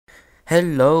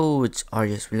Hello, it's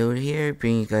Arias Reload here,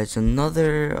 bringing you guys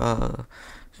another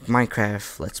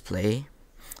Minecraft Let's Play,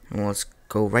 and let's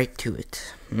go right to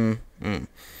it.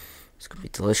 It's gonna be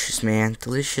delicious, man,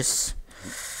 delicious.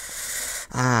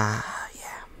 Yeah.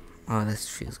 Oh, that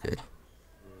feels good.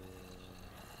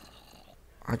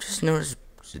 I just noticed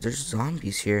there's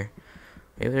zombies here.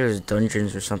 Maybe there's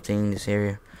dungeons or something in this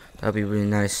area. That'd be really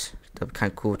nice. That'd be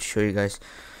kind of cool to show you guys.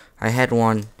 I had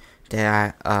one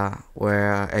that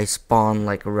where I spawned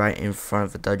like right in front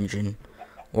of a dungeon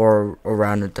or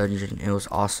around a dungeon. It was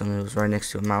awesome. It was right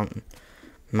next to a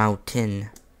mountain,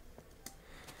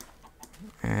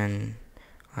 and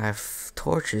I have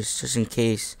torches just in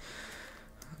case.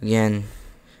 Again,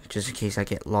 just in case I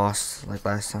get lost like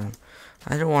last time.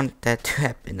 I don't want that to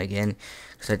happen again,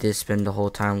 because I did spend the whole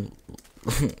time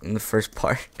in the first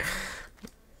part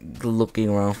looking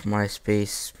around for my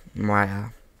space, my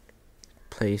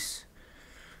place.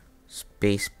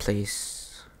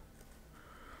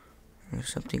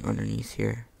 There's something underneath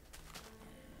here.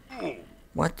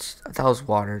 What? I thought it was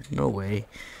water. No way.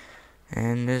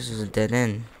 And this is a dead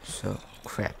end. So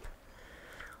crap.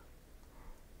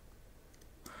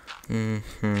 What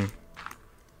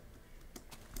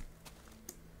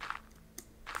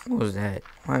was that?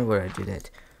 Why would I do that?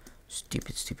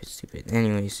 Stupid.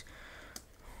 Anyways,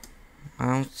 I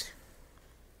don't.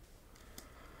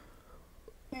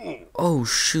 Oh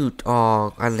shoot!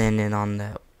 Oh, I landed on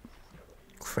that.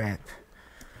 Crap.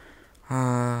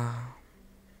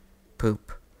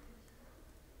 Poop.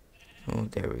 Oh,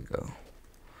 there we go.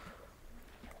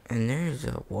 And there's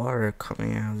a water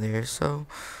coming out of there, so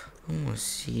I'm gonna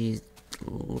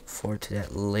look forward to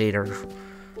that later.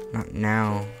 Not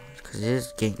now, because it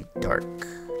is getting dark.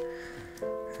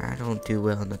 I don't do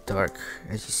well in the dark,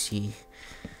 as you see.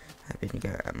 I've been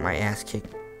got my ass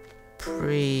kicked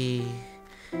pretty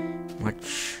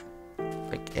much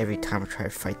like every time I try to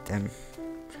fight them.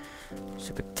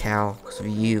 Stupid cow, because of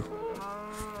you.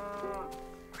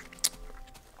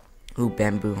 Ooh,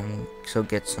 bamboo. So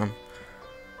get some.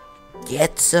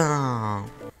 Get some!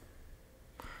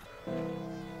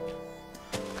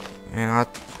 And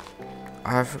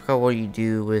I forgot what you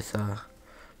do with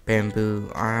bamboo.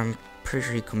 I'm pretty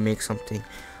sure you can make something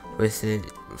with it.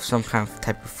 Some kind of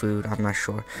type of food. I'm not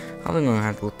sure. I'm gonna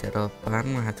have to look that up, but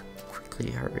I'm gonna have to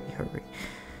quickly hurry.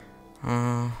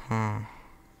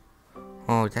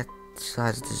 Oh, that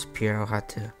size disappeared. I'll have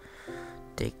to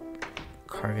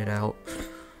carve it out.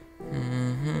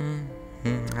 I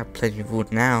have plenty of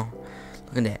wood now.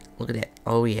 Look at that.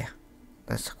 Oh yeah,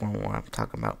 that's what I'm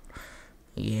talking about.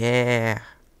 Yeah,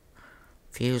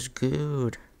 feels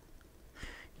good.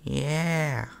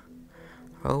 Yeah.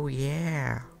 Oh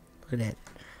yeah. Look at that.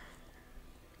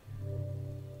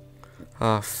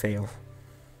 Oh, fail.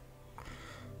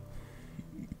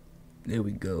 There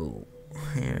we go.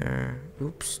 Here.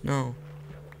 Oops, no.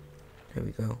 There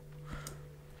we go.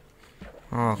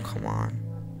 Oh, come on.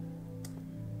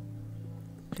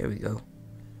 There we go.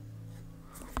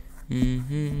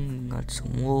 Got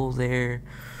some wool there.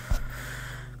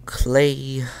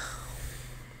 Clay.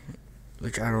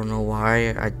 Which I don't know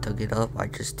why I dug it up. I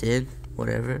just did.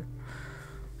 Whatever.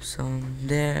 Some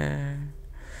there.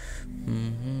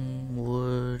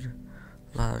 Wood.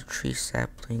 A lot of tree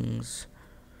saplings.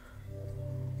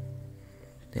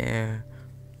 There.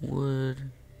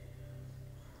 Wood.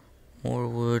 More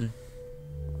wood.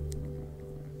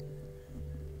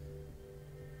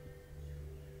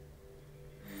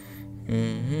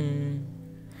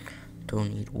 Don't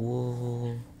need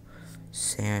wool.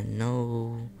 Sand,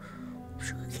 no.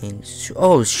 Sugar canes.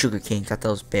 Oh, sugar canes. I thought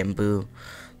it was bamboo.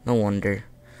 No wonder.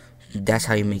 That's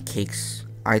how you make cakes.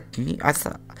 I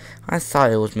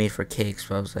thought it was made for cakes,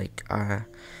 but I was like, but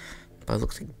it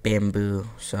looks like bamboo.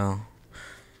 So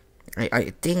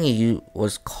I think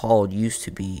it used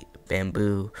to be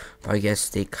bamboo, but I guess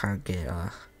they kind of get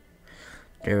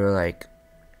they were like,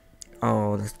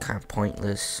 oh, that's kind of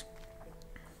pointless.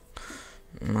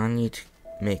 I need to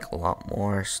make a lot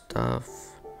more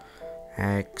stuff.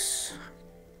 Axe,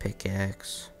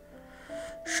 pickaxe.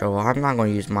 So I'm not gonna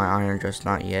use my iron, just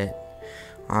not yet.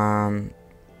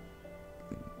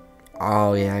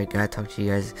 Oh yeah, I gotta talk to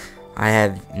you guys. I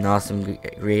have an awesome,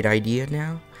 great idea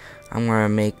now. I'm gonna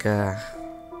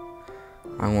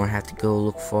have to go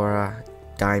look for a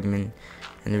diamond,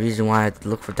 and the reason why I have to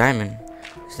look for diamond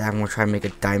is that I'm gonna try to make a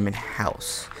diamond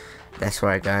house. That's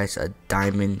right, guys, a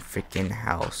diamond freaking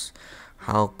house.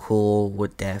 How cool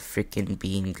would that freaking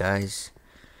be, guys?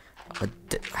 A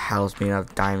house made out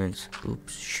of diamonds.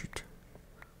 Oops, shoot.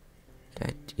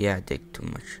 Yeah, I did too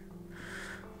much.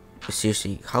 But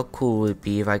seriously, how cool would it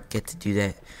be if I get to do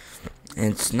that?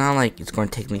 And it's not like it's gonna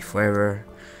take me forever.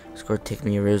 It's gonna take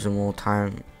me a reasonable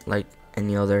time, like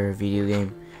any other video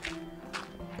game,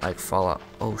 like Fallout.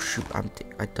 Oh shoot,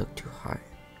 I dug too high.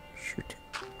 Shoot.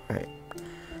 Alright.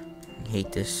 I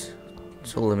hate this.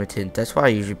 So limited. That's why I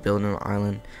usually build an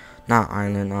island. Not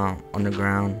island,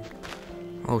 underground.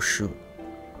 Oh shoot.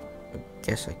 I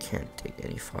guess I can't dig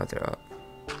any farther up.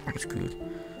 I'm screwed.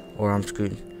 Or I'm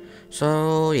screwed.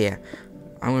 So yeah.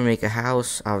 I'm gonna make a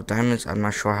house out of diamonds. I'm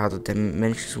not sure how the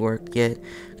dimensions work yet,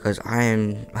 because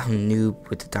I'm a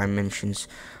noob with the dimensions.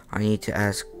 I need to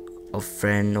ask a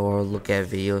friend or look at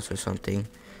videos or something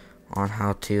on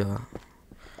how to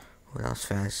what else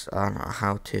fast on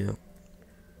how to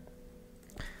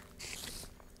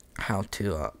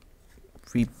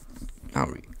re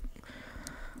not re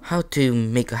how to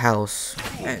make a house.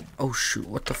 And oh shoot,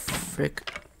 what the frick.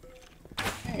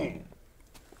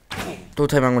 Don't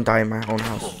tell me I'm gonna die in my own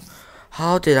house.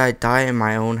 How did I die in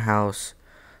my own house?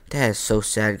 That is so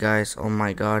sad, guys. Oh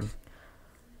my god.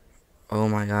 Oh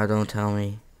my god, don't tell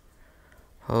me.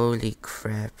 Holy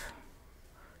crap.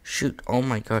 Shoot, oh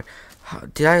my god. How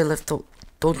did I left the...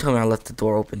 Don't tell me I left the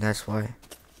door open, that's why.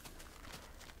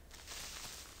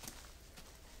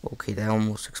 Okay, that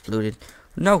almost exploded.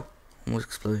 No! Almost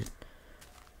exploded.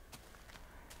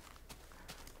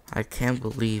 I can't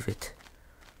believe it.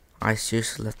 I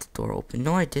seriously left the door open.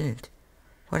 No, I didn't.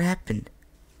 What happened?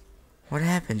 What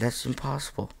happened? That's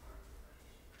impossible.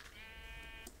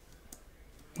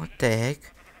 What the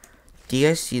heck? Do you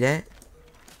guys see that?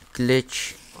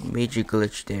 Glitch. Major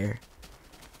glitch there.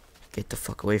 Get the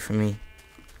fuck away from me.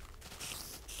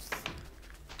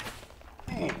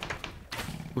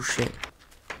 Oh shit.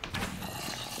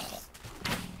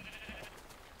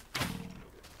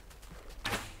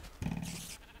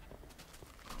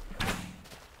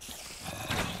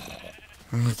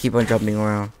 I'm gonna keep on jumping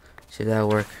around. See if that'll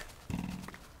work.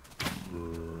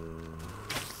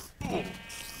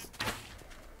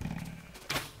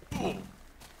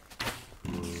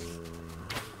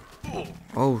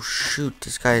 Oh shoot,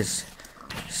 this guy's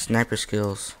sniper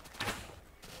skills.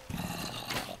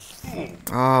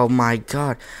 Oh my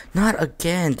god. Not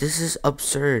again. This is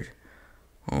absurd.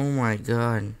 Oh my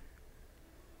god.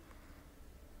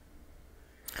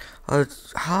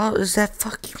 How is that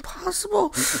fucking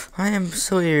possible? I am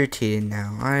so irritated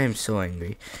now. I am so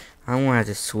angry. I want to have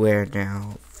to swear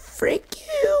now. Frick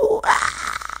you!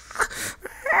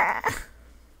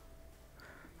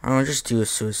 I'll just do a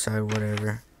suicide,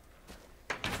 whatever.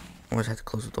 I always have to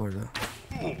close the door though.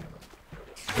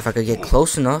 If I could get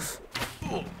close enough.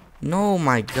 No,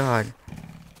 my god.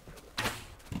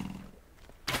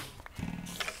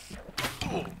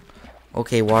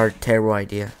 Okay, water, terrible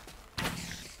idea.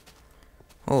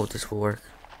 Oh, this will work.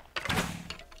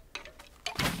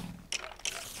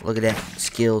 Look at that.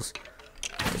 Skills.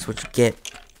 That's what you get.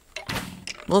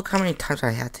 Look how many times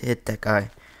I had to hit that guy.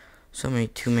 Too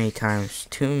many times.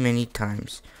 Too many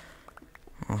times.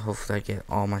 Well, hopefully I get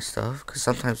all my stuff. Because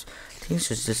sometimes things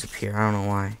just disappear. I don't know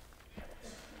why.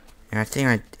 And I think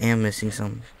I am missing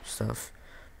some stuff.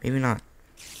 Maybe not.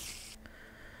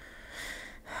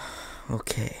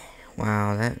 Okay.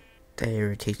 Wow, that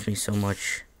irritates me so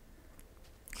much.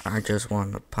 I just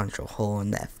want to punch a hole in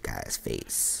that guy's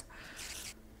face.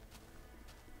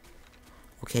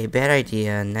 Okay, bad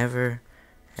idea. Never,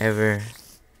 ever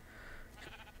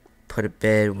put a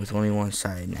bed with only one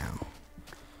side now.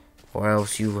 Or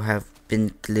else you have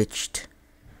been glitched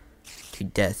to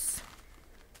death.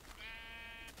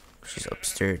 Which is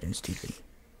absurd and stupid.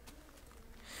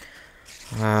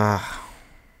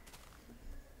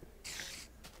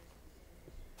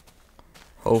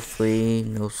 Hopefully,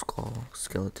 no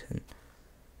skeleton.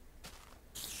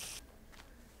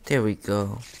 There we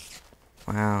go.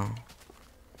 Wow.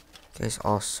 You guys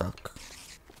all suck.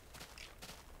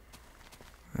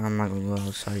 I'm not gonna go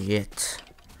outside yet.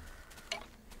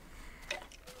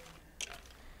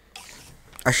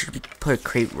 I should put a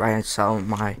crate right inside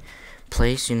my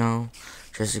place, you know,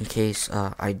 just in case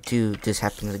this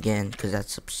happens again, because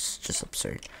that's just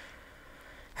absurd.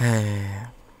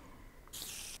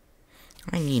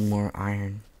 I need more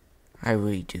iron. I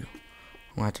really do.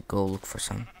 I'm gonna have to go look for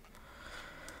some.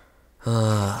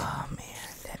 Oh man,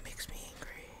 that makes me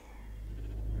angry.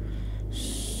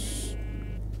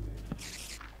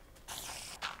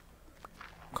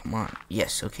 Come on.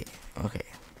 Yes, okay. Okay.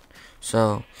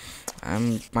 So,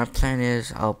 my plan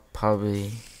is I'll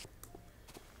probably...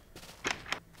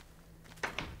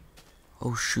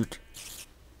 Oh shoot.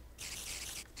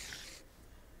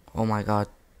 Oh my god.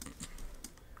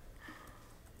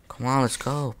 Come on, let's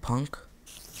go, punk.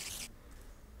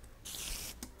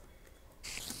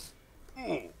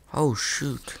 Oh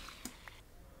shoot.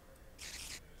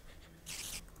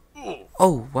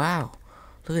 Oh, wow.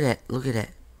 Look at that. Look at that.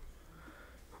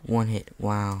 One hit.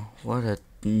 Wow. What a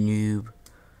noob.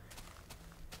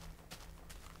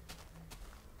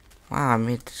 Wow, I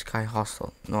made this guy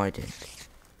hostile. No, I didn't.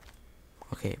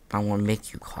 Okay, but I'm gonna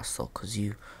make you hostile because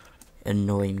you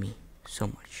annoy me so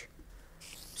much.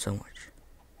 So much.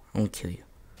 I'm gonna kill you.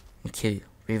 I'm gonna kill you.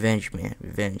 Revenge, man.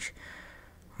 Revenge.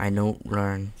 I don't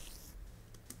learn.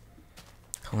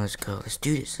 Come on, let's go. Let's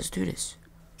do this. Let's do this.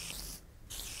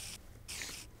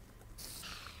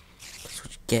 That's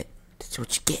what you get. That's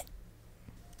what you get.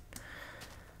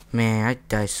 Man, I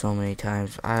died so many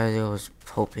times. I was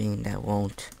hoping that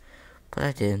won't. But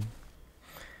I did.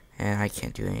 And I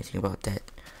can't do anything about that.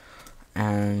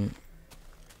 And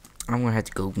I'm gonna have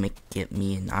to go get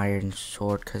me an iron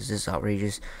sword because this is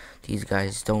outrageous. These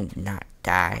guys don't not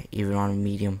die even on a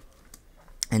medium.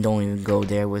 And don't even go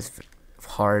there with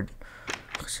hard.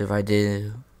 Because if I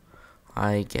did,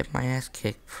 I get my ass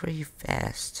kicked pretty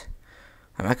fast.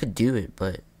 I mean, I could do it,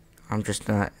 but I'm just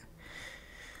not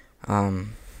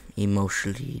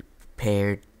emotionally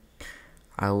prepared.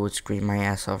 I would scream my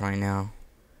ass off right now.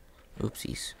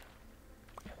 Oopsies.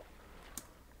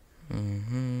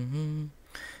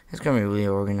 It's gonna be really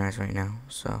organized right now,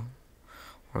 so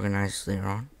organized later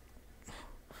on.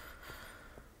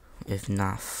 If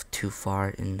not too far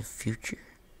in the future.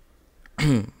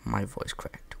 My voice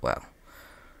cracked. Wow.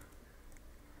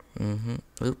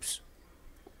 Oops.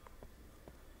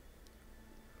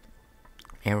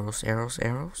 Arrows, arrows,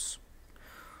 arrows.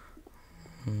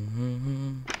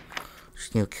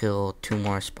 Just need to kill 2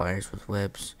 more spiders with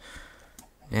webs.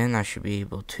 Then I should be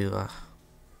able to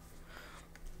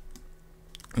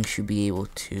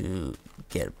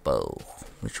get a bow,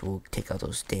 which will take out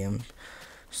those damn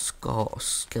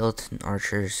skeleton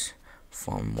archers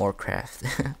from Warcraft.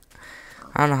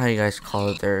 I don't know how you guys call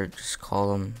it there, just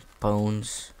call them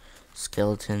bones,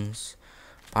 skeletons.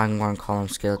 But I'm going to call them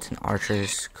skeleton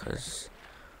archers because,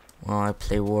 well, I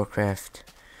play Warcraft.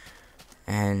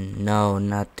 And no,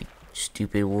 not the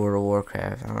stupid World of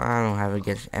Warcraft. I don't have it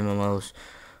against MMOs.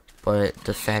 But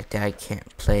the fact that I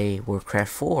can't play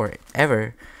Warcraft 4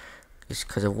 ever is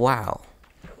because of WoW.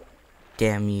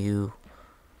 Damn you.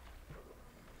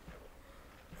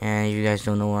 And if you guys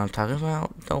don't know what I'm talking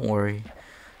about, don't worry.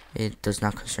 It does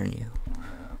not concern you.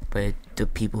 But the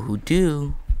people who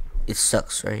do, it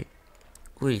sucks, right?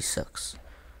 It really sucks.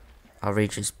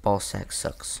 Outrageous ballsack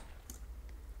sucks.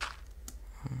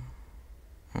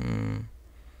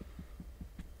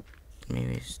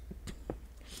 Maybe it's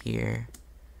here.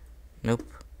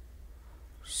 Nope.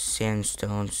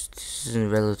 Sandstones. This is a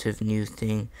relative new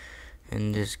thing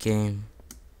in this game.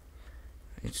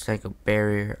 It's like a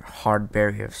barrier, hard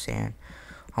barrier of sand.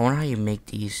 I wonder how you make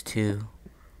these too.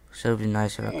 So it'd be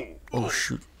nice if I, oh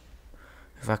shoot,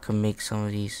 if I could make some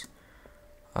of these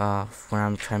when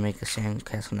I'm trying to make a sand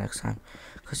castle next time.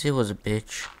 Cause it was a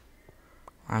bitch.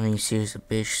 I mean, serious a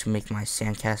bitch to make my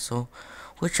sand castle,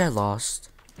 which I lost.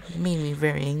 It made me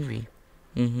very angry.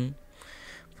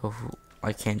 But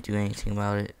I can't do anything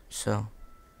about it. So,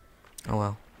 oh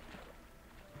well.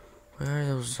 Where are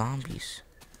those zombies?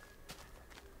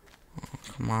 Oh,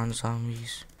 come on,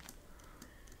 zombies.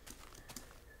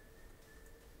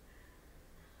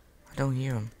 I don't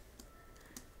hear them.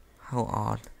 How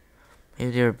odd.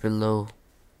 Maybe they're below.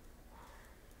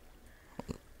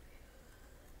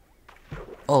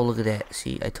 Oh, look at that.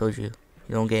 See, I told you.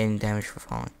 You don't get any damage for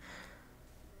falling.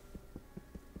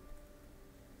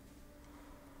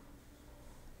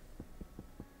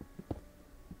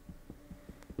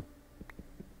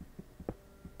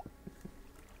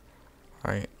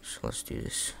 Alright, so let's do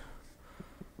this.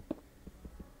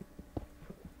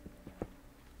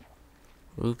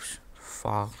 Oops,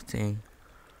 fog thing.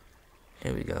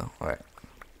 There we go. Alright.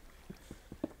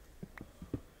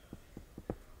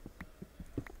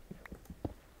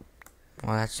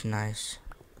 Well, that's nice.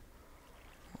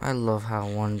 I love how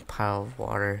one pile of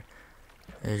water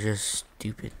is just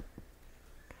stupid.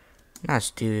 Not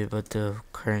stupid, but the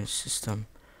current system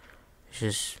is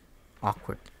just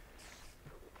awkward.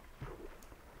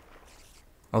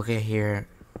 Okay, here.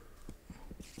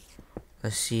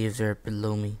 Let's see if they're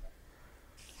below me.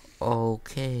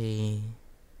 Okay.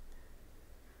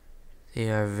 They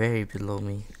are very below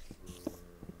me.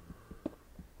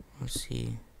 Let's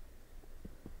see.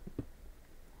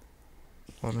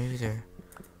 Or maybe they're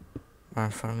right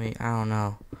in front of me. I don't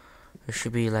know. There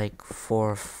should be like 4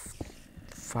 or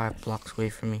 5 blocks away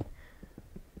from me.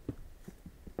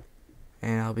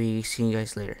 And I'll be seeing you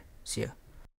guys later. See ya.